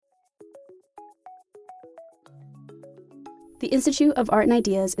The Institute of Art and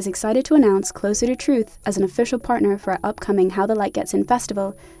Ideas is excited to announce Closer to Truth as an official partner for our upcoming How the Light Gets In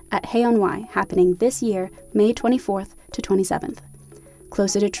festival at Hay on Wye, happening this year, May 24th to 27th.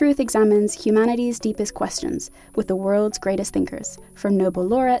 Closer to Truth examines humanity's deepest questions with the world's greatest thinkers, from Nobel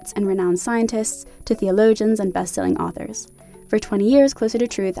laureates and renowned scientists to theologians and best-selling authors. For 20 years, Closer to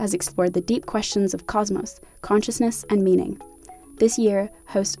Truth has explored the deep questions of cosmos, consciousness, and meaning. This year,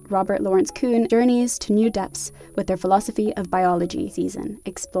 host Robert Lawrence Kuhn journeys to new depths with their Philosophy of Biology season,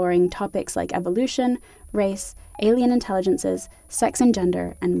 exploring topics like evolution, race, alien intelligences, sex and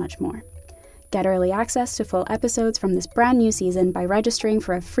gender, and much more. Get early access to full episodes from this brand new season by registering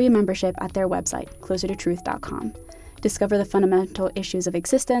for a free membership at their website, closertotruth.com. Discover the fundamental issues of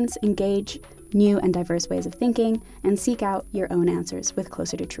existence, engage new and diverse ways of thinking, and seek out your own answers with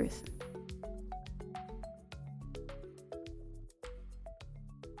Closer to Truth.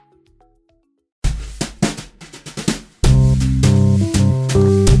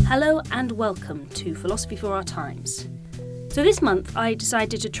 Hello and welcome to Philosophy for Our Times. So this month I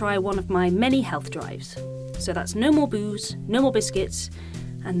decided to try one of my many health drives. So that's no more booze, no more biscuits,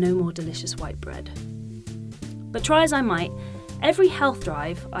 and no more delicious white bread. But try as I might, every health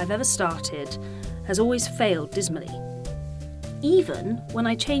drive I've ever started has always failed dismally. Even when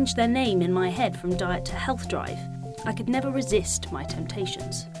I changed their name in my head from diet to health drive, I could never resist my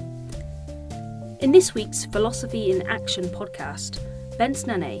temptations. In this week's Philosophy in Action podcast, Bence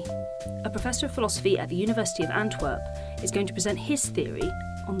Nanay, a professor of philosophy at the University of Antwerp, is going to present his theory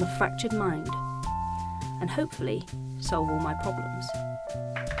on the fractured mind and hopefully solve all my problems.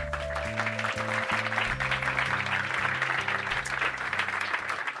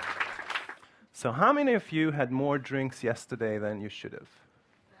 So how many of you had more drinks yesterday than you should have?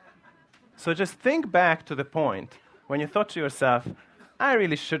 So just think back to the point when you thought to yourself, I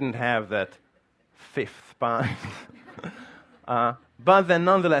really shouldn't have that fifth pint. But then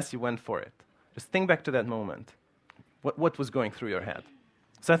nonetheless you went for it. Just think back to that moment. What was going through your head?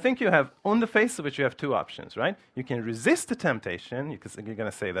 So I think you have, on the face of it, you have two options, right? You can resist the temptation. You're going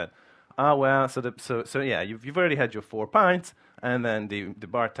to say that, you've already had your 4 pints, and then the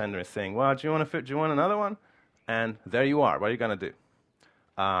bartender is saying, well, do you want another one? And there you are. What are you going to do?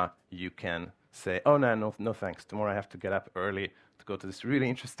 You can say, oh, no, thanks. Tomorrow I have to get up early to go to this really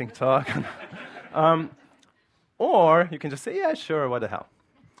interesting talk. Or you can just say, yeah, sure, what the hell.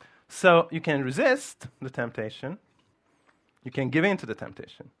 So you can resist the temptation. You can give in to the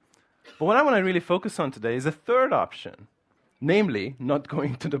temptation. But what I want to really focus on today is a third option, namely not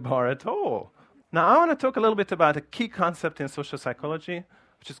going to the bar at all. Now, I want to talk a little bit about a key concept in social psychology,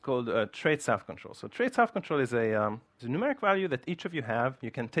 which is called trait self-control. So trait self-control is a numeric value that each of you have. You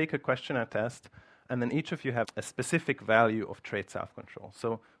can take a questionnaire test, and then each of you have a specific value of trait self-control.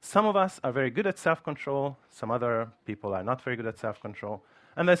 So some of us are very good at self-control, some other people are not very good at self-control,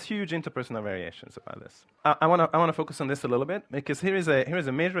 and there's huge interpersonal variations about this. I want to focus on this a little bit, because here is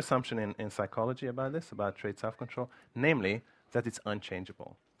a major assumption in psychology about this, about trait self-control, namely that it's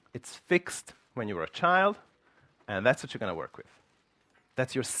unchangeable. It's fixed when you were a child, and that's what you're going to work with.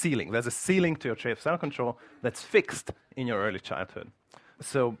 That's your ceiling. There's a ceiling to your trait self-control that's fixed in your early childhood.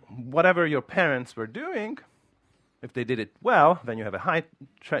 So whatever your parents were doing, if they did it well, then you have a high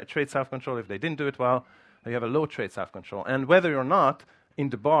trait self-control. If they didn't do it well, you have a low trait self-control. And whether or not in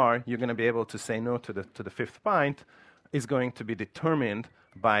the bar you're going to be able to say no to the fifth pint is going to be determined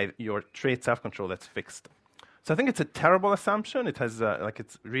by your trait self-control that's fixed. So I think it's a terrible assumption. It has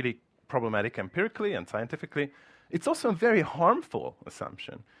it's really problematic empirically and scientifically. It's also a very harmful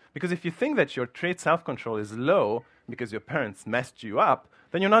assumption, because if you think that your trait self-control is low because your parents messed you up,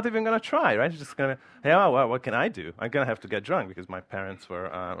 then you're not even going to try, right? You're just going to, well, what can I do? I'm going to have to get drunk because my parents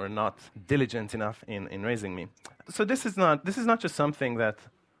were not diligent enough in raising me. So this is not just something that's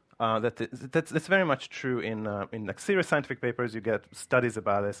very much true in like serious scientific papers. You get studies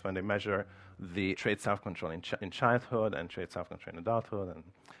about this when they measure the trait self-control in childhood and trait self-control in adulthood.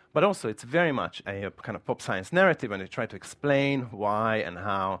 But also, it's very much a kind of pop science narrative when they try to explain why and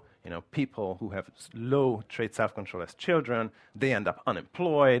how people who have low trait self-control as children, they end up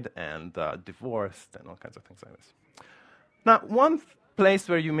unemployed and divorced and all kinds of things like this. Now, one place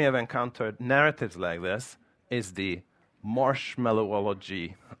where you may have encountered narratives like this is the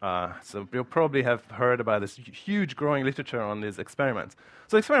marshmallowology. So you'll probably have heard about this huge growing literature on these experiments.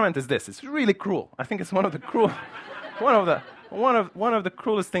 So the experiment is this. It's really cruel. I think it's one of the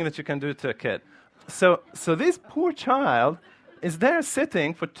cruelest things that you can do to a kid. So this poor child is there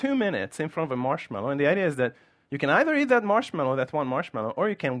sitting for 2 minutes in front of a marshmallow, and the idea is that you can either eat that one marshmallow, or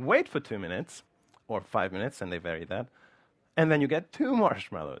you can wait for 2 minutes, or 5 minutes, and they vary that, and then you get 2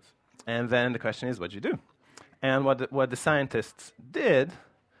 marshmallows. And then the question is, what do you do? And what the scientists did,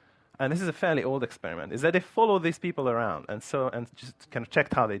 and this is a fairly old experiment, is that they followed these people around and just kind of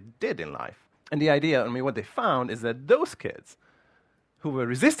checked how they did in life. And the idea, what they found is that those kids who were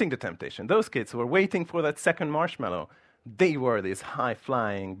resisting the temptation, those kids who were waiting for that second marshmallow, they were these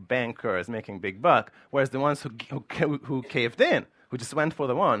high-flying bankers making big buck, whereas the ones who caved in, who just went for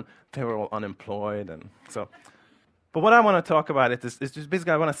the one, they were all unemployed. And so. But what I want to talk about is just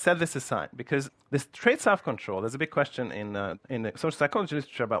basically I want to set this aside, because this trait self-control, there's a big question in the social psychology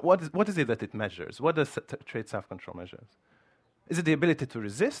literature about what is it that it measures? What does trait self-control measures? Is it the ability to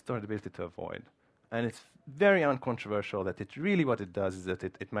resist or the ability to avoid? And it's very uncontroversial that what it does is that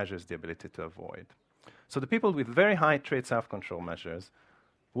it measures the ability to avoid. So the people with very high trait self-control measures,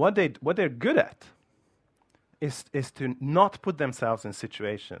 what they're good at is to not put themselves in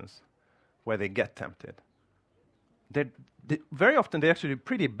situations where they get tempted. Very often they're actually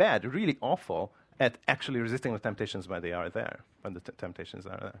pretty bad, really awful at actually resisting the temptations when they are there, when the temptations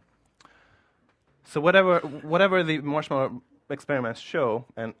are there. So whatever the marshmallow experiments show,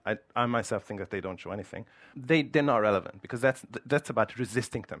 and I myself think that they don't show anything, they're not relevant, because that's about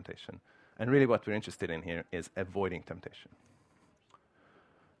resisting temptation. And really what we're interested in here is avoiding temptation.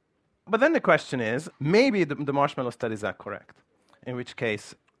 But then the question is, maybe the marshmallow studies are correct, in which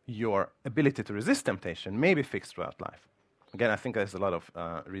case your ability to resist temptation may be fixed throughout life. Again, I think there's a lot of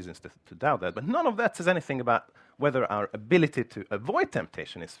reasons to doubt that, but none of that says anything about whether our ability to avoid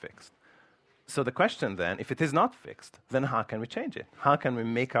temptation is fixed. So the question then, if it is not fixed, then how can we change it? How can we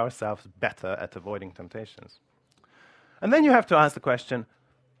make ourselves better at avoiding temptations? And then you have to ask the question,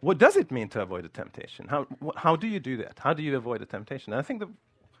 what does it mean to avoid a temptation? How do you do that? How do you avoid a temptation? And I think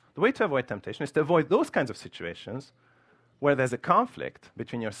the way to avoid temptation is to avoid those kinds of situations where there's a conflict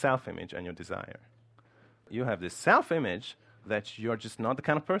between your self-image and your desire. You have this self-image that you're just not the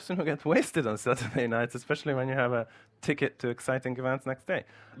kind of person who gets wasted on Saturday nights, especially when you have a ticket to exciting events next day.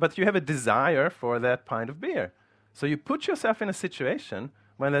 But you have a desire for that pint of beer. So you put yourself in a situation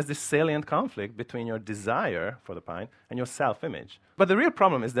when there's this salient conflict between your desire for the pint and your self-image. But the real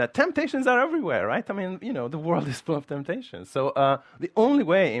problem is that temptations are everywhere, right? The world is full of temptations. So the only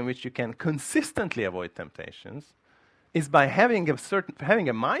way in which you can consistently avoid temptations is by having a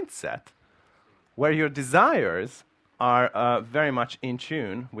mindset where your desires are very much in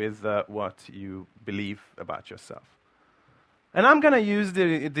tune with what you believe about yourself. And I'm going to use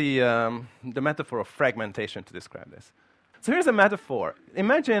the metaphor of fragmentation to describe this. So here's a metaphor.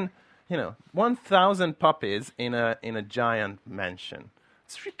 Imagine, 1,000 puppies in a giant mansion.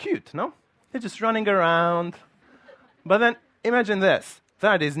 It's really cute, no? They're just running around. But then imagine this.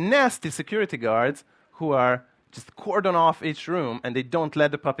 There are these nasty security guards who are just cordon off each room, and they don't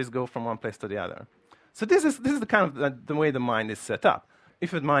let the puppies go from one place to the other. So this is the kind of the way the mind is set up.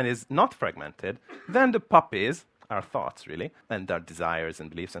 If the mind is not fragmented, then the puppies, our thoughts really, and our desires and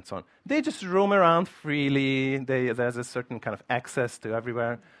beliefs and so on, they just roam around freely. There's a certain kind of access to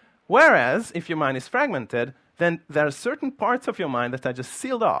everywhere. Whereas if your mind is fragmented, then there are certain parts of your mind that are just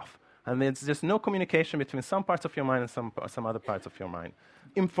sealed off, and there's just no communication between some parts of your mind and some other parts of your mind.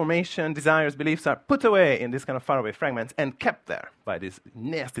 Information, desires, beliefs are put away in these kind of faraway fragments and kept there by this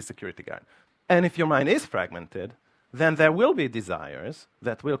nasty security guard. And if your mind is fragmented, then there will be desires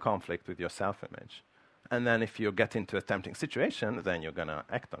that will conflict with your self-image. And then if you get into a tempting situation, then you're going to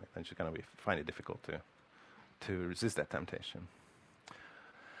act on it, and you're going to find it difficult to resist that temptation.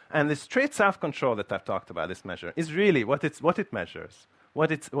 And this trait self-control that I've talked about, this measure, is really what it measures, what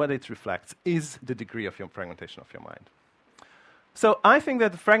it reflects, is the degree of your fragmentation of your mind. So I think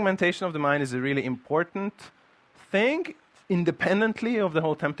that the fragmentation of the mind is a really important thing, independently of the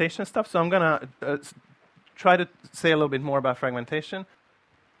whole temptation stuff. So I'm going to try to say a little bit more about fragmentation.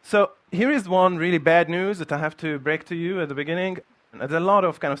 So here is one really bad news that I have to break to you at the beginning. There's a lot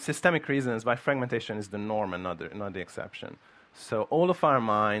of kind of systemic reasons why fragmentation is the norm and not the exception. So all of our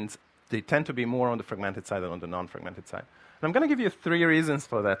minds, they tend to be more on the fragmented side than on the non-fragmented side. And I'm going to give you 3 reasons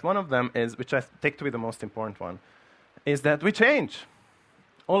for that. One of them is, which I take to be the most important one, is that we change.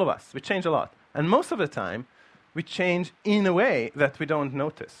 All of us. We change a lot. And most of the time, we change in a way that we don't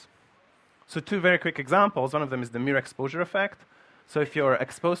notice. So 2 very quick examples. One of them is the mere exposure effect. So if you're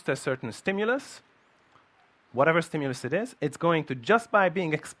exposed to a certain stimulus, whatever stimulus it is, it's going to, just by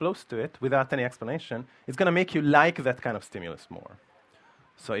being exposed to it without any explanation, it's going to make you like that kind of stimulus more.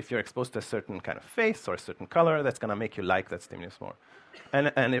 So if you're exposed to a certain kind of face or a certain color, that's going to make you like that stimulus more. And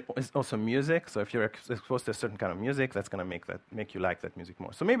it is also music. So if you're exposed to a certain kind of music, that's going to make you like that music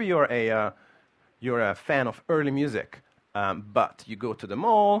more. So maybe you're a fan of early music, but you go to the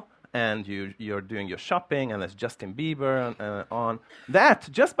mall and you're doing your shopping, and there's Justin Bieber on. That,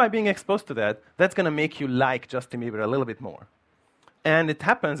 just by being exposed to that, that's going to make you like Justin Bieber a little bit more. And it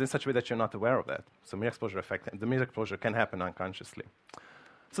happens in such a way that you're not aware of that. So mere exposure effect, the mere exposure can happen unconsciously.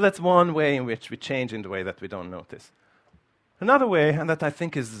 So that's one way in which we change in the way that we don't notice. Another way, and that I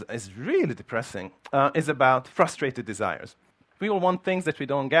think is really depressing, is about frustrated desires. We all want things that we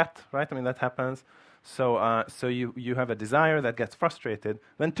don't get, right? I mean, that happens. So you have a desire that gets frustrated,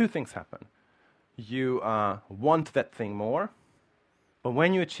 then two things happen. You want that thing more, but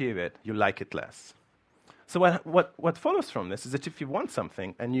when you achieve it, you like it less. So what follows from this is that if you want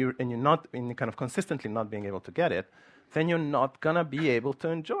something and you're kind of consistently not being able to get it, then you're not going to be able to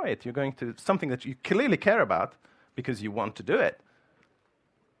enjoy it. You're going to, something that you clearly care about because you want to do it,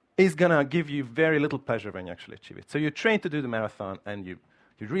 is going to give you very little pleasure when you actually achieve it. So you're trained to do the marathon, and you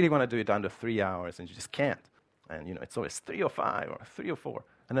really want to do it under 3 hours, and you just can't. And it's always 3:05 or 3:04.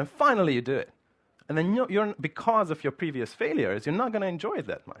 And then finally you do it. And then you're because of your previous failures, you're not going to enjoy it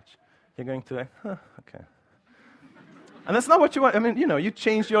that much. You're going to okay. And that's not what you want. I mean, you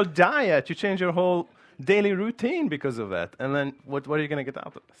change your diet, you change your whole daily routine because of that. And then what are you going to get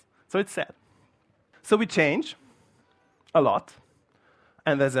out of this? So it's sad. So we change a lot.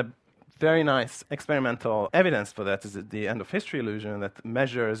 And there's a very nice experimental evidence for that, is the end of history illusion that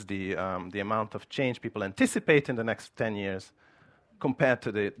measures the amount of change people anticipate in the next 10 years compared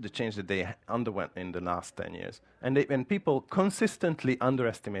to the change that they underwent in the last 10 years. And people consistently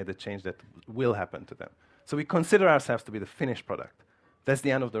underestimate the change that will happen to them. So we consider ourselves to be the finished product. That's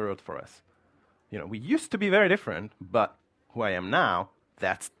the end of the road for us. We used to be very different, but who I am now,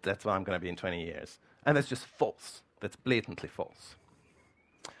 that's what I'm going to be in 20 years. And that's just false. That's blatantly false.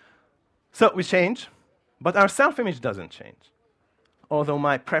 So we change, but our self-image doesn't change. Although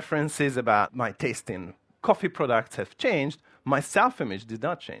my preferences about my taste in coffee products have changed, my self-image did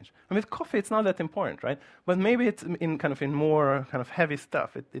not change. And with coffee, it's not that important, right? But maybe it's in more kind of heavy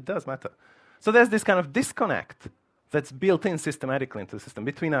stuff. It does matter. So there's this kind of disconnect that's built in systematically into the system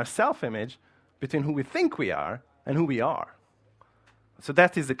between our self-image, between who we think we are, and who we are. So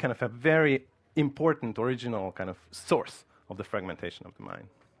that is a kind of a very important original kind of source of the fragmentation of the mind.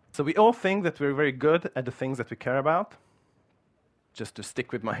 So we all think that we're very good at the things that we care about. Just to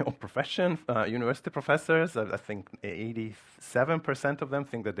stick with my own profession, university professors, I think 87% of them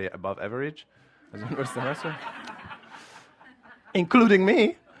think that they're above average as a university professor, including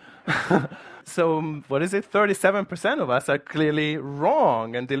me. So what is it? 37% of us are clearly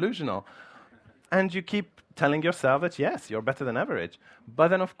wrong and delusional. And you keep telling yourself that, yes, you're better than average. But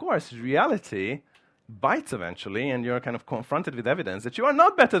then, of course, reality bites eventually, and you're kind of confronted with evidence that you are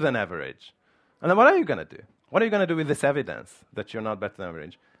not better than average. And then what are you going to do? What are you going to do with this evidence that you're not better than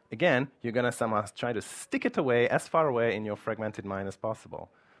average? Again, you're going to somehow try to stick it away as far away in your fragmented mind as possible.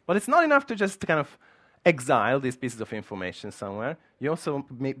 But it's not enough to just kind of exile these pieces of information somewhere. You also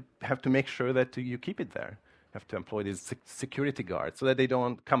have to make sure that you keep it there. You have to employ these security guards so that they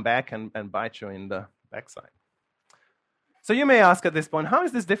don't come back and bite you in the backside. So you may ask at this point, how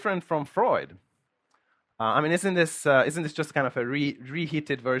is this different from Freud? Isn't this just kind of a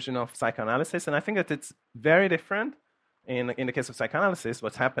reheated version of psychoanalysis? And I think that it's very different. In the case of psychoanalysis,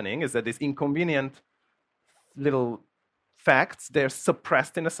 what's happening is that these inconvenient little facts, they're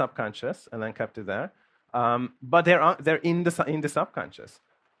suppressed in the subconscious and then kept there, but they're in the subconscious.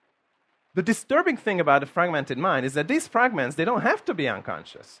 The disturbing thing about a fragmented mind is that these fragments, they don't have to be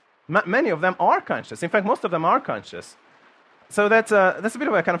unconscious. Many of them are conscious. In fact, most of them are conscious. So that's a bit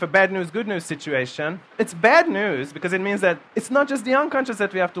of a kind of a bad news, good news situation. It's bad news because it means that it's not just the unconscious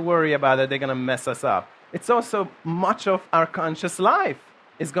that we have to worry about that they're going to mess us up. It's also much of our conscious life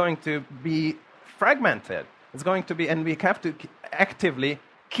is going to be fragmented. It's going to be, and we have to actively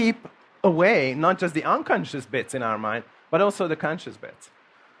keep away not just the unconscious bits in our mind, but also the conscious bits.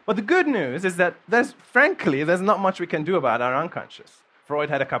 But the good news is that there's not much we can do about our unconscious. Freud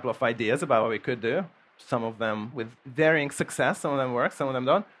had a couple of ideas about what we could do. Some of them with varying success, some of them work, some of them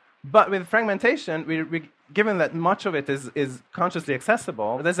don't. But with fragmentation, given that much of it is consciously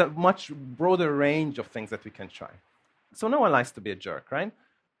accessible, there's a much broader range of things that we can try. So no one likes to be a jerk, right?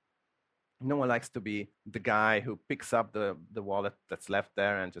 No one likes to be the guy who picks up the wallet that's left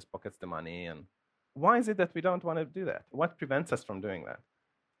there and just pockets the money. And why is it that we don't want to do that? What prevents us from doing that?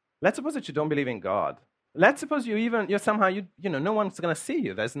 Let's suppose that you don't believe in God. Let's suppose no one's going to see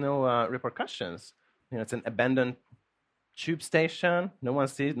you. There's no repercussions. It's an abandoned tube station. No one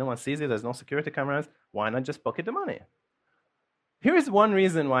sees it. There's no security cameras. Why not just pocket the money? Here is one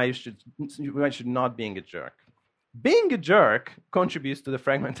reason why you should not being a jerk. Being a jerk contributes to the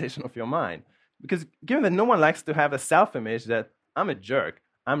fragmentation of your mind. Because given that no one likes to have a self-image that I'm a jerk,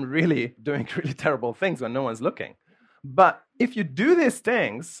 I'm really doing really terrible things when no one's looking. But if you do these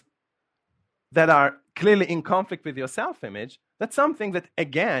things that are clearly in conflict with your self-image, that's something that,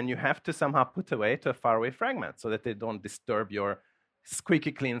 again, you have to somehow put away to a faraway fragment so that they don't disturb your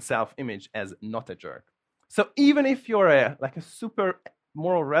squeaky clean self-image as not a jerk. So even if you're a super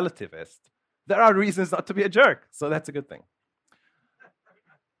moral relativist, there are reasons not to be a jerk. So that's a good thing.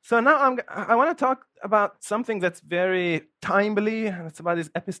 So now I want to talk about something that's very timely, and it's about these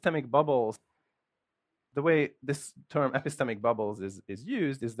epistemic bubbles. The way this term epistemic bubbles is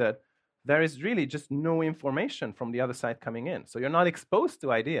used is that there is really just no information from the other side coming in. So you're not exposed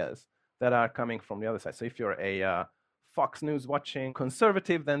to ideas that are coming from the other side. So if you're a Fox News watching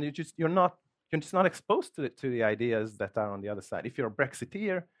conservative, then you're just not exposed to the ideas that are on the other side. If you're a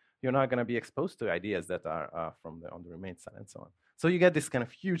Brexiteer, you're not going to be exposed to ideas that are on the Remain side and so on. So you get this kind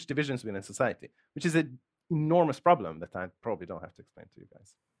of huge divisions within society, which is an enormous problem that I probably don't have to explain to you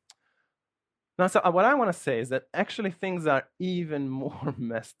guys. Now, so what I want to say is that actually things are even more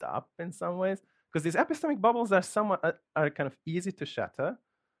messed up in some ways, because these epistemic bubbles are kind of easy to shatter.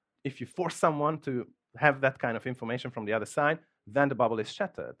 If you force someone to have that kind of information from the other side, then the bubble is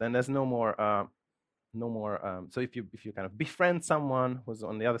shattered. Then there's no more. So if you kind of befriend someone who's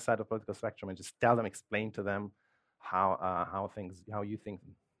on the other side of the political spectrum and just tell them, explain to them how you think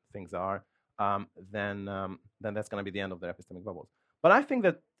things are, then that's going to be the end of their epistemic bubbles. But I think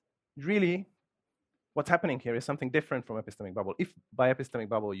that really what's happening here is something different from epistemic bubble. If by epistemic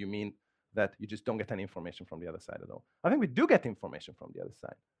bubble you mean that you just don't get any information from the other side at all. I think we do get information from the other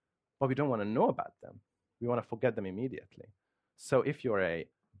side, but we don't want to know about them. We want to forget them immediately. So if you're a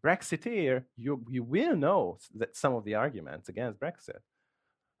Brexiteer, you will know that some of the arguments against Brexit.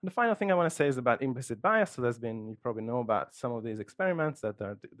 And the final thing I want to say is about implicit bias. So you probably know about some of these experiments that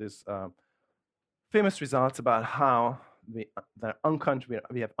are these famous results about how we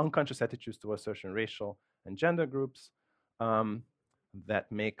have unconscious attitudes towards certain racial and gender groups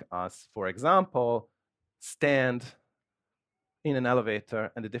that make us, for example, stand in an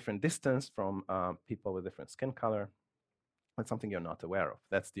elevator at a different distance from people with different skin color. That's something you're not aware of.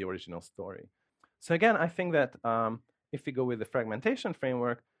 That's the original story. So again, I think that if we go with the fragmentation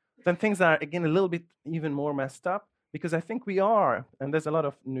framework, then things are, again, a little bit even more messed up, because I think we are, and there's a lot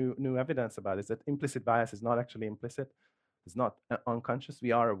of new evidence about it, that implicit bias is not actually implicit. It's not unconscious.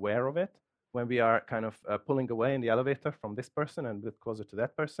 We are aware of it. When we are kind of pulling away in the elevator from this person and a bit closer to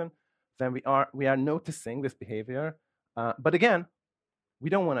that person, then we are noticing this behavior. But again, we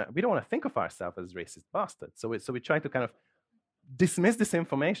don't want to think of ourselves as racist bastards. So we try to kind of dismiss this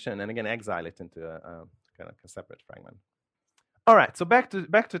information and again exile it into a kind of a separate fragment. All right, so back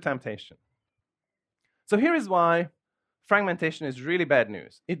to temptation. So here is why fragmentation is really bad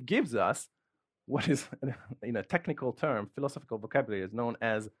news. It gives us what is, in a technical term, philosophical vocabulary, is known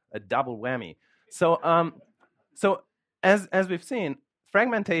as a double whammy. So as we've seen,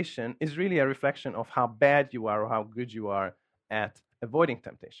 fragmentation is really a reflection of how bad you are or how good you are at avoiding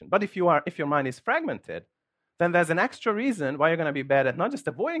temptation. But if your mind is fragmented, then there's an extra reason why you're going to be bad at not just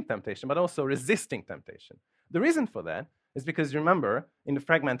avoiding temptation, but also resisting temptation. The reason for that is because, remember, in the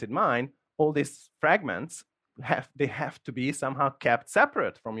fragmented mind, all these fragments have to be somehow kept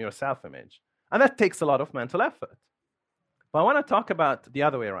separate from your self-image. And that takes a lot of mental effort. But I want to talk about the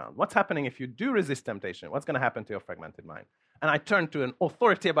other way around. What's happening if you do resist temptation? What's going to happen to your fragmented mind? And I turn to an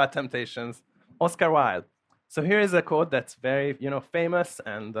authority about temptations, Oscar Wilde. So here is a quote that's very famous,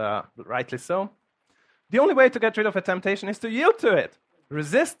 and rightly so. The only way to get rid of a temptation is to yield to it.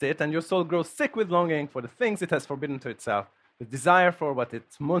 Resist it, and your soul grows sick with longing for the things it has forbidden to itself, with desire for what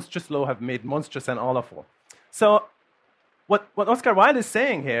its monstrous law have made monstrous and awful. So what Oscar Wilde is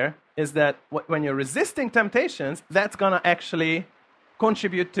saying here is that when you're resisting temptations, that's going to actually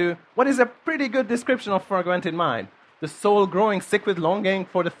contribute to what is a pretty good description of fragmented mind. The soul growing sick with longing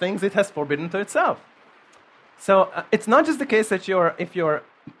for the things it has forbidden to itself. So it's not just the case that if your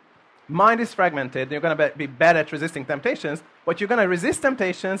mind is fragmented, you're going to be bad at resisting temptations, but you're going to resist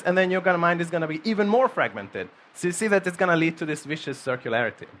temptations, and then your mind is going to be even more fragmented. So you see that it's going to lead to this vicious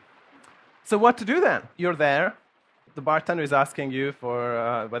circularity. So what to do then? You're there. The bartender is asking you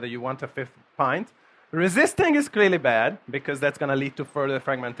for whether you want a fifth pint. Resisting is clearly bad, because that's going to lead to further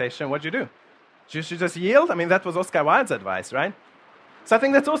fragmentation. What do you do? You should just yield? I mean, that was Oscar Wilde's advice, right? So I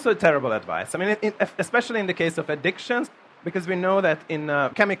think that's also a terrible advice. I mean, especially in the case of addictions, because we know that in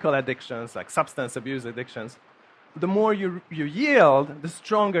chemical addictions, like substance abuse addictions, the more you yield, the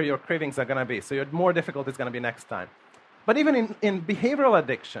stronger your cravings are going to be. So the more difficult it's going to be next time. But even in behavioral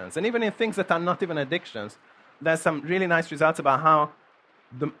addictions, and even in things that are not even addictions, there's some really nice results about how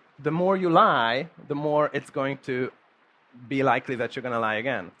the more you lie, the more it's going to be likely that you're going to lie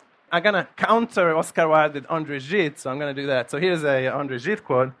again. I'm going to counter Oscar Wilde with André Gide, so I'm going to do that. So here's a André Gide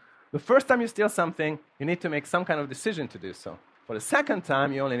quote. The first time you steal something, you need to make some kind of decision to do so. For the second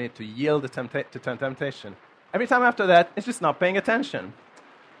time, you only need to yield to temptation. Every time after that, it's just not paying attention.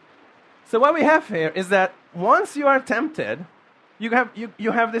 So what we have here is that once you are tempted, you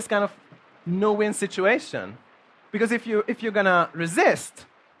have this kind of no-win situation. Because if you're going to resist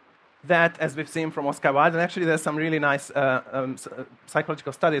that, as we've seen from Oscar Wilde, and actually there's some really nice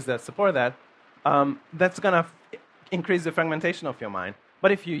psychological studies that support that, that's going to increase the fragmentation of your mind.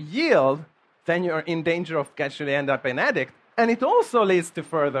 But if you yield, then you're in danger of actually end up an addict. And it also leads to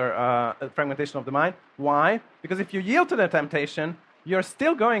further fragmentation of the mind. Why? Because if you yield to the temptation, you're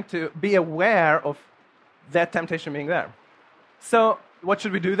still going to be aware of that temptation being there. So what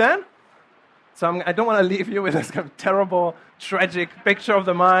should we do then? So I don't want to leave you with this kind of terrible, tragic picture of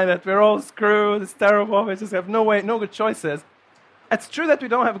the mind that we're all screwed, it's terrible, we just have no good choices. It's true that we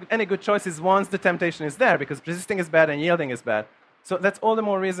don't have any good choices once the temptation is there, because resisting is bad and yielding is bad. So that's all the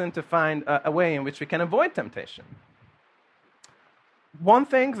more reason to find a way in which we can avoid temptation. One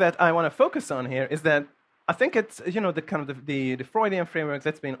thing that I want to focus on here is that I think it's, the kind of the Freudian framework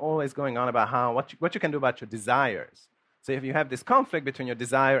that's been always going on about what you can do about your desires. So if you have this conflict between your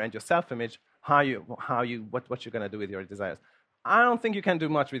desire and your self-image, what you're going to do with your desires. I don't think you can do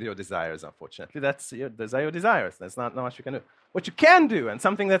much with your desires, unfortunately. Those are your desires. That's not much you can do. What you can do, and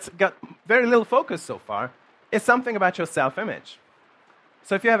something that's got very little focus so far, is something about your self-image.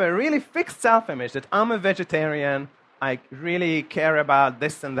 So if you have a really fixed self-image that I'm a vegetarian, I really care about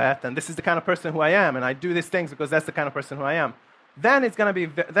this and that, and this is the kind of person who I am, and I do these things because that's the kind of person who I am, then there's going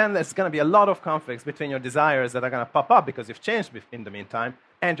to be a lot of conflicts between your desires that are going to pop up because you've changed in the meantime,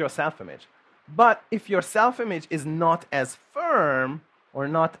 and your self-image. But if your self-image is not as firm or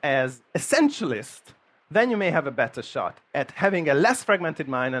not as essentialist, then you may have a better shot at having a less fragmented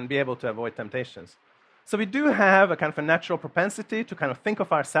mind and be able to avoid temptations. So we do have a kind of a natural propensity to kind of think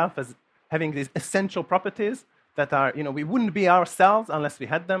of ourselves as having these essential properties that are, we wouldn't be ourselves unless we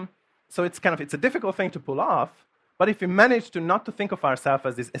had them. So it's a difficult thing to pull off. But if we manage to not to think of ourselves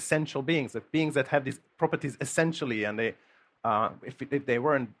as these essential beings that have these properties essentially, and if they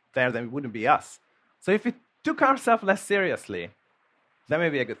weren't there, then we wouldn't be us. So if we took ourselves less seriously, that may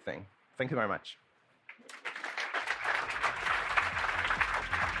be a good thing. Thank you very much.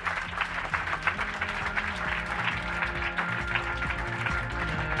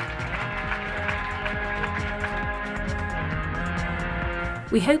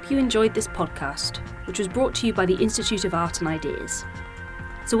 We hope you enjoyed this podcast, which was brought to you by the Institute of Art and Ideas.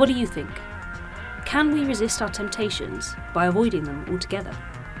 So what do you think? Can we resist our temptations by avoiding them altogether?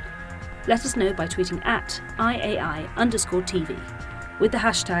 Let us know by tweeting at @IAI_TV with the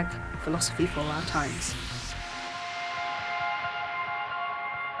hashtag #PhilosophyForOurTimes.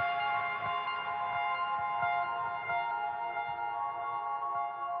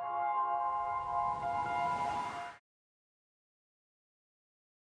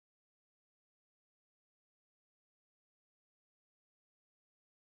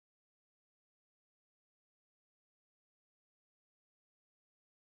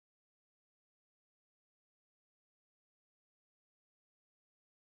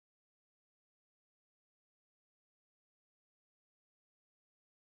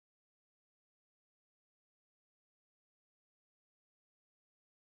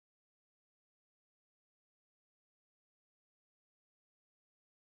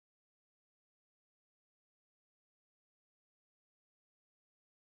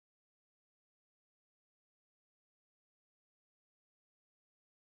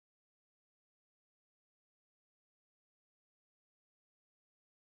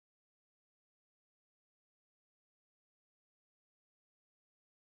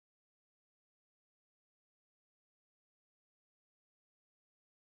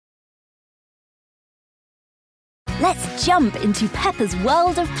 Let's jump into Peppa's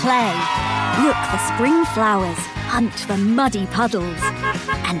world of play. Look for spring flowers, hunt for muddy puddles,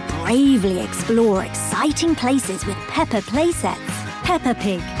 and bravely explore exciting places with Peppa playsets. Peppa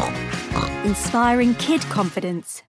Pig, inspiring kid confidence.